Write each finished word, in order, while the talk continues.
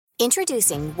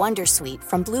Introducing Wondersuite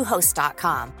from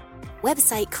Bluehost.com.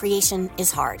 Website creation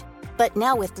is hard, but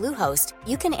now with Bluehost,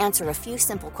 you can answer a few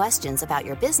simple questions about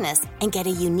your business and get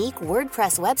a unique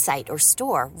WordPress website or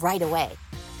store right away.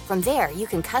 From there, you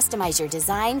can customize your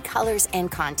design, colors,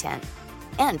 and content.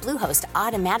 And Bluehost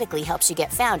automatically helps you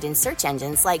get found in search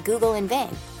engines like Google and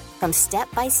Bing. From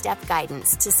step-by-step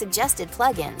guidance to suggested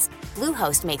plugins,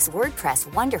 Bluehost makes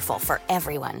WordPress wonderful for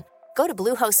everyone. Go to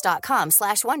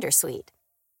bluehost.com/wondersuite.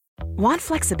 Want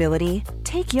flexibility?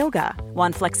 Take yoga.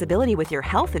 Want flexibility with your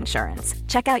health insurance?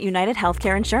 Check out United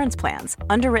Healthcare Insurance Plans.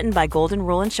 Underwritten by Golden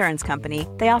Rule Insurance Company,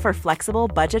 they offer flexible,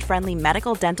 budget-friendly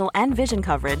medical, dental, and vision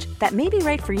coverage that may be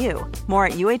right for you. More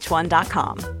at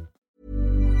uh1.com.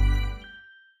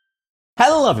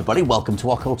 Hello everybody, welcome to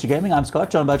What Culture Gaming. I'm Scott,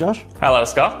 joined by Josh. Hello,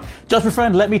 Scott. Josh, my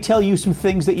friend, let me tell you some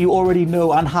things that you already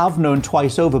know and have known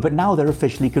twice over, but now they're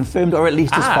officially confirmed, or at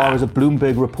least as far as a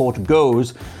Bloomberg report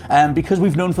goes, because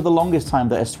we've known for the longest time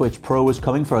that a Switch Pro was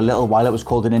coming. For a little while it was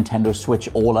called the Nintendo Switch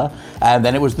Ola, and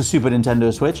then it was the Super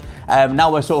Nintendo Switch.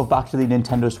 Now we're sort of back to the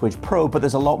Nintendo Switch Pro, but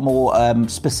there's a lot more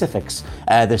specifics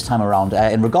this time around.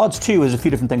 In regards to, there's a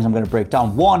few different things I'm going to break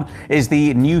down. One is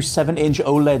the new 7-inch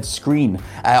OLED screen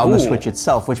on the Switch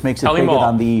itself, which makes it bigger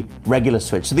than the regular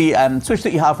Switch. So the Switch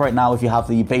that you have right now, if you have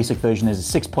the basic version, is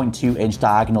a 6.2-inch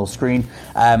diagonal screen,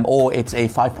 or it's a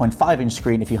 5.5-inch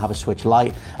screen if you have a Switch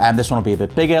Lite. This one will be a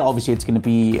bit bigger. Obviously, it's going to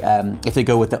be, if they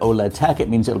go with the OLED tech, it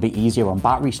means it'll be easier on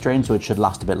battery strain, so it should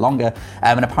last a bit longer.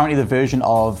 And apparently the version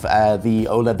of the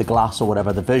OLED, the glass or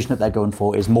whatever, the version that they're going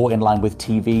for is more in line with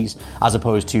TVs as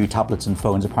opposed to tablets and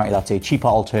phones. Apparently that's a cheaper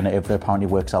alternative that apparently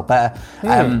works out better.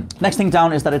 Next thing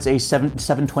down is that it's a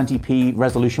 720p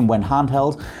resolution when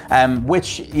handheld,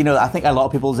 which, you know, I think a lot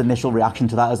of people's initial reaction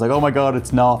to that is like, oh my god,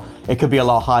 it's not, it could be a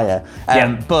lot higher.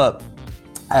 But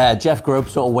Jeff Grubb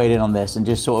sort of weighed in on this and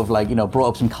just sort of like, you know, brought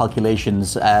up some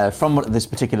calculations from this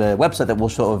particular website that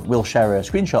we'll share a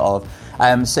screenshot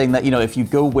of, saying that, you know, if you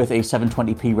go with a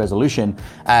 720p resolution,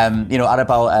 you know, at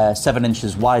about 7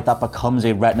 inches wide, that becomes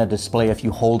a Retina display if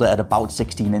you hold it at about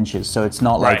 16 inches. So it's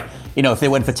not like, you know, if they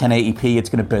went for 1080p, it's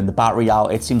going to burn the battery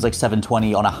out. It seems like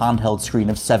 720 on a handheld screen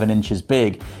of 7 inches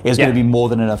big is going to be more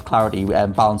than enough clarity,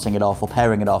 balancing it off or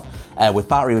pairing it off with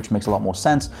battery, which makes a lot more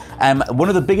sense. One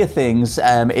of the bigger things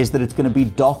is that it's going to be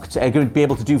docked, going to be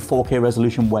able to do 4K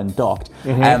resolution when docked.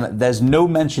 There's no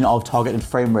mention of targeted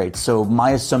frame rates, so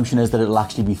my assumption is that it'll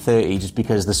actually be 30, just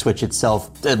because the Switch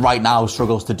itself right now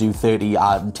struggles to do 30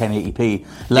 at 1080p,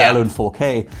 let alone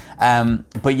 4K.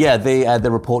 But yeah,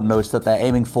 the report notes that they're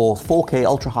aiming for 4K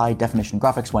ultra high definition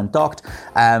graphics when docked.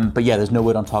 But yeah, there's no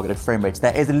word on targeted frame rates.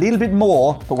 There is a little bit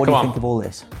more, but what do you think of all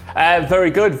this? Very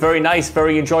good, very nice,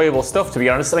 very enjoyable stuff, to be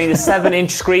honest. I mean, a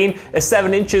 7-inch screen,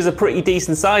 7 inches is a pretty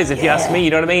decent size, if you ask me, you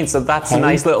know what I mean? So that's a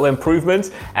nice little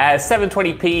improvement.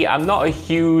 720p, I'm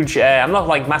not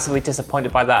like massively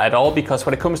disappointed by that at all, because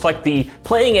when it comes to like the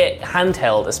playing it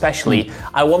handheld especially,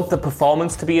 I want the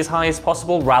performance to be as high as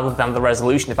possible rather than the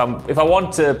resolution. If I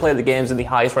want to play the games in the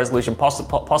highest resolution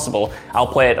possible, I'll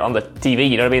play it on the TV,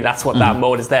 you know what I mean? That's what that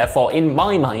mode is there for, in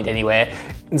my mind anyway.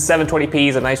 And 720p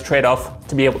is a nice trade-off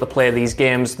to be able to play these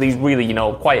games, these really, you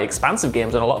know, quite expansive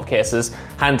games in a lot of cases,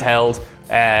 handheld,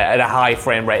 at a high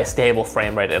frame rate, a stable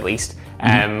frame rate at least.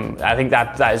 I think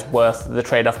that is worth the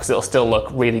trade-off, because it'll still look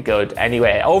really good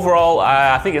anyway. Overall,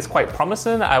 I think it's quite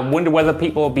promising. I wonder whether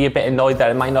people will be a bit annoyed that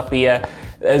it might not be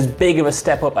as big of a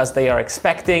step up as they are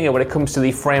expecting. And when it comes to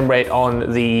the frame rate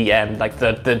on the like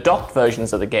the docked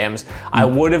versions of the games, I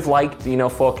would have liked, you know,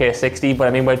 4K 60, but I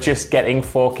mean, we're just getting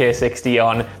 4K 60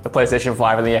 on the PlayStation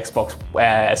 5 and the Xbox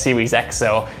Series X,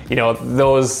 so, you know,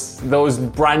 those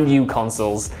brand new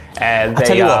consoles,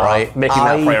 they are making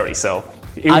that priority. So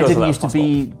I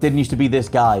didn't used to be this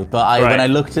guy, but when I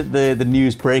looked at the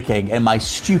news breaking, and my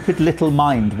stupid little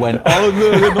mind went, oh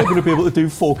no, they're not going to be able to do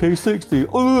 4K 60.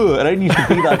 And I didn't used to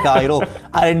be that guy at all.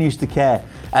 I didn't used to care.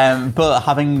 But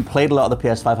having played a lot of the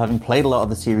PS5, having played a lot of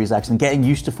the Series X, and getting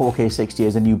used to 4K 60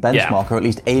 as a new benchmark, or at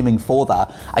least aiming for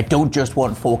that, I don't just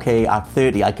want 4K at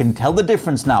 30. I can tell the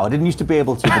difference now. I didn't used to be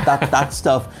able to, but that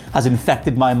stuff has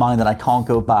infected my mind and I can't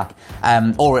go back.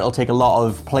 Or it'll take a lot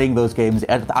of playing those games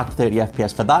at 30 FPS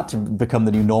for that to become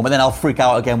the new norm, and then I'll freak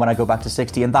out again when I go back to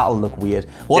 60, and that'll look weird.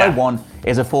 What I want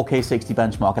is a 4K 60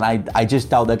 benchmark, and I just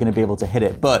doubt they're going to be able to hit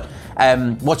it. But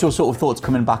what's your sort of thoughts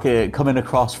coming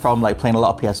across from like playing a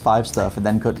lot of PS5 stuff, and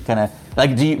then could kind of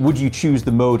like, would you choose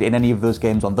the mode in any of those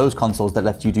games on those consoles that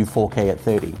lets you do 4K at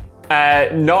 30?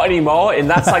 Not anymore, and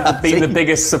that's like been the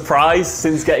biggest surprise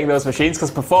since getting those machines,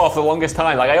 because before, for the longest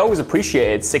time, like I always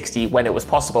appreciated 60 when it was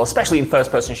possible, especially in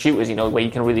first-person shooters, you know, where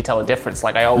you can really tell a difference.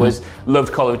 Like I always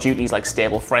loved Call of Duty's like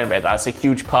stable frame rate. That's a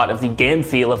huge part of the game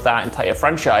feel of that entire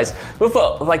franchise. But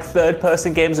for like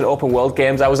third-person games and open-world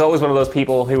games, I was always one of those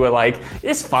people who were like,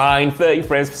 it's fine, 30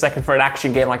 frames per second for an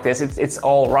action game like this, it's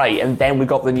all right. And then we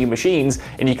got the new machines,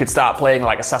 and you could start playing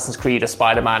like Assassin's Creed or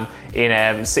Spider-Man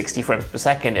in 60 frames per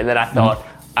second, and then I thought,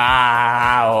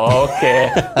 okay.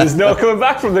 There's no coming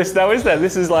back from this now, is there?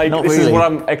 This is like is what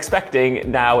I'm expecting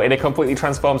now, and it completely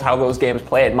transforms how those games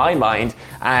play in my mind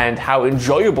and how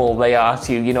enjoyable they are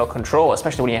to, you know, control,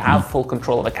 especially when you have full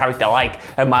control of a character like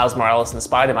Miles Morales and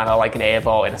Spider-Man, or like an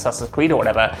Eivor in Assassin's Creed or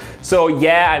whatever. So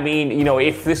yeah, I mean, you know,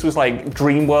 if this was like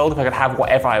Dream World, if I could have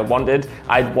whatever I wanted,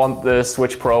 I'd want the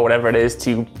Switch Pro, whatever it is,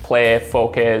 to play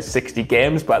 4K 60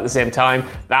 games, but at the same time,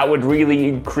 that would really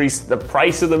increase the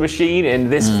price of the machine, and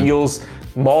this feels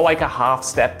more like a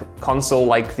half-step console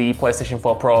like the PlayStation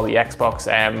 4 Pro or the Xbox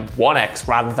One X,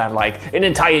 rather than like an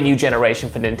entire new generation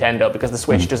for Nintendo, because the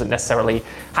Switch doesn't necessarily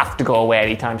have to go away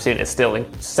anytime soon. It's still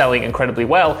selling incredibly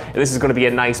well. This is going to be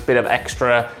a nice bit of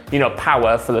extra, you know,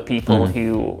 power for the people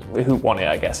who want it,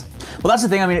 I guess. Well, that's the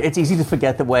thing. I mean, it's easy to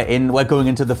forget that we're going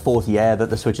into the 4th year that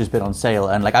the Switch has been on sale,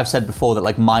 and like I've said before, that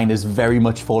like mine is very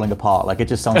much falling apart. Like it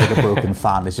just sounds like a broken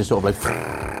fan. It's just sort of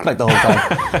like the whole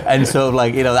time. And so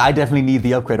like, you know, I definitely need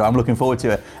the upgrade, or I'm looking forward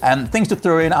to it. Things to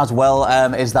throw in as well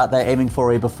is that they're aiming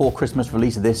for a before Christmas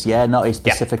release this year, not a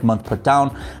specific month put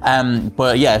down.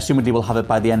 But yeah, assumedly we'll have it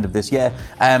by the end of this year.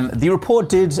 The report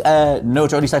did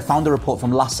note, or at least I found the report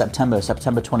from last September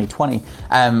 2020.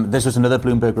 This was another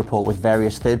Bloomberg report with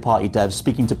various third-party devs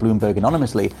speaking to Bloomberg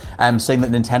anonymously, saying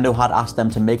that Nintendo had asked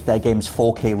them to make their games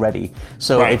 4K ready.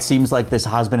 So it seems like this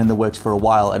has been in the works for a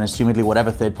while, and assumedly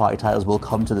whatever third-party titles will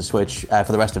come to the Switch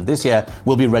for the rest of this year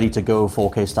will be ready to go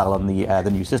 4K style on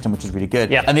the new system, which is really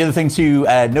good. And the other thing to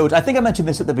note, I think I mentioned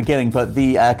this at the beginning, but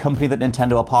the company that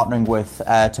Nintendo are partnering with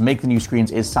to make the new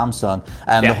screens is Samsung.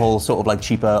 The whole sort of like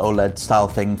cheaper OLED style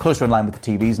thing, closer in line with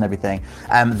the TVs and everything.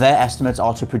 Their estimates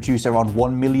are to produce around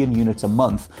 1 million units a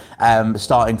month,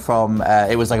 starting from,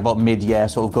 it was like about mid-year,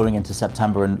 sort of going into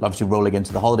September and obviously rolling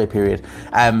into the holiday period.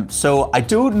 So I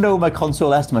don't know my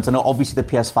console estimates. I know obviously the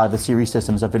PS5, the series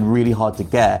systems have been really hard to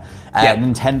get.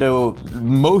 Nintendo,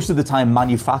 most of the time,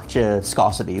 manufacture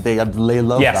scarcity. They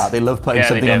love that. They love putting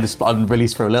something on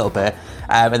release for a little bit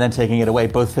and then taking it away,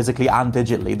 both physically and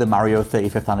digitally. The Mario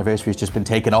 35th anniversary has just been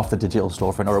taken off the digital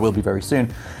storefront, or it will be very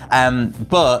soon.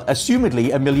 But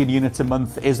assumedly, 1 million units a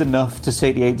month is enough to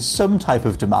satiate some type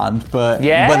of demand, but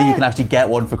whether you can actually get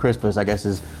one for Christmas, I guess,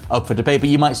 is up for debate. But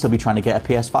you might still be trying to get a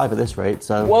PS5 at this rate.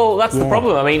 So well, that's the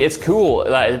problem. I mean, it's cool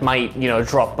that it might, you know,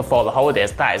 drop before the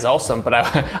holidays. That is awesome, but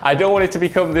I don't want it to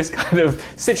become this kind of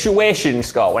situation,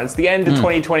 Scott, when it's the end of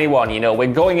 2021, you know, we're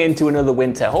going into another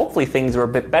winter. Hopefully things are a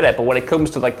bit better, but when it comes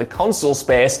to like the console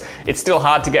space, it's still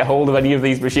hard to get hold of any of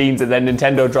these machines, and then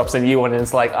Nintendo drops a new one and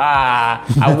it's like,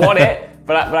 I want it,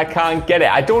 but I can't get it.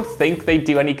 I don't think they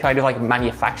do any kind of like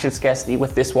manufactured scarcity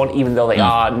with this one, even though they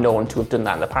are known to have done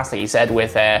that in the past, like you said,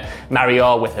 with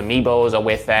Mario, with Amiibos, or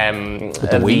with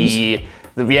the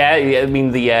I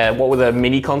mean what were the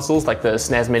mini consoles, like the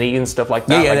SNES Mini and stuff like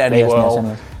that? They were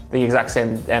all the exact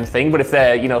same thing. But if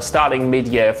they're, you know, starting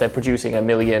mid-year, if they're producing 1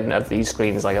 million of these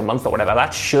screens like a month or whatever,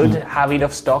 that should have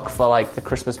enough stock for like the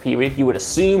Christmas period, you would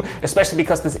assume, especially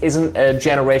because this isn't a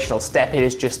generational step. It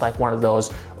is just like one of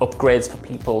those upgrades for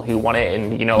people who want it,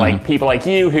 and, you know, like people like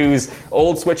you whose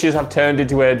old Switches have turned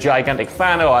into a gigantic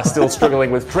fan, or are still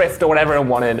struggling with drift or whatever, and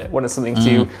wanted something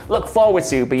to look forward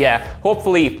to. But yeah,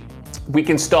 hopefully we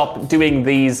can stop doing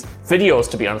these videos,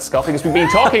 to be honest, Scott, because we've been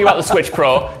talking about the Switch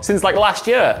Pro since like last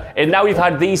year, and now we've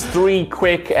had these 3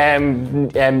 quick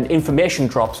information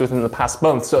drops within the past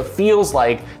month. So it feels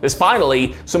like there's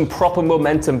finally some proper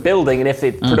momentum building, and if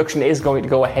the production is going to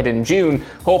go ahead in June,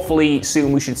 hopefully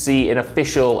soon we should see an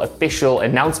official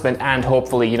announcement, and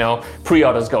hopefully, you know,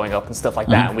 pre-orders going up and stuff like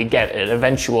that, and we get an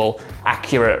eventual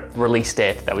accurate release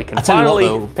date that we can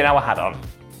finally pin our hat on.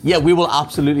 Yeah, we will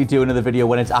absolutely do another video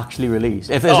when it's actually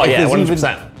released. If there's 100%.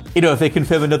 Even, you know, if they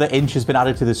confirm another inch has been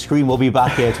added to the screen, we'll be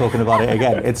back here talking about it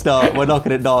again. We're not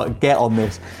going to not get on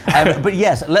this. But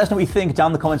yes, let us know what you think down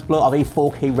in the comments below of a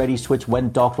 4K ready Switch when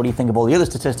docked. What do you think of all the other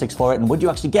statistics for it? And would you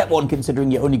actually get one,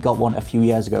 considering you only got one a few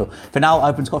years ago? For now,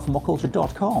 I've been Scott from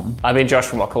WhatCulture.com. I've been Josh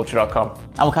from WhatCulture.com.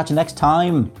 And we'll catch you next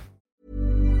time.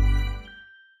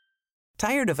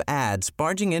 Tired of ads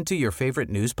barging into your favorite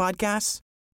news podcasts?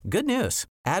 Good news.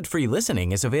 Ad-free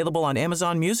listening is available on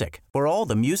Amazon Music for all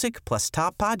the music plus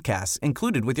top podcasts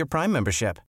included with your Prime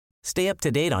membership. Stay up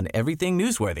to date on everything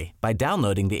newsworthy by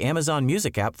downloading the Amazon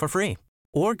Music app for free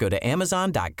or go to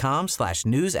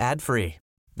amazon.com/news ad free.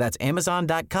 That's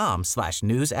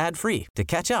amazon.com/news ad free to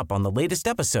catch up on the latest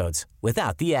episodes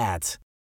without the ads.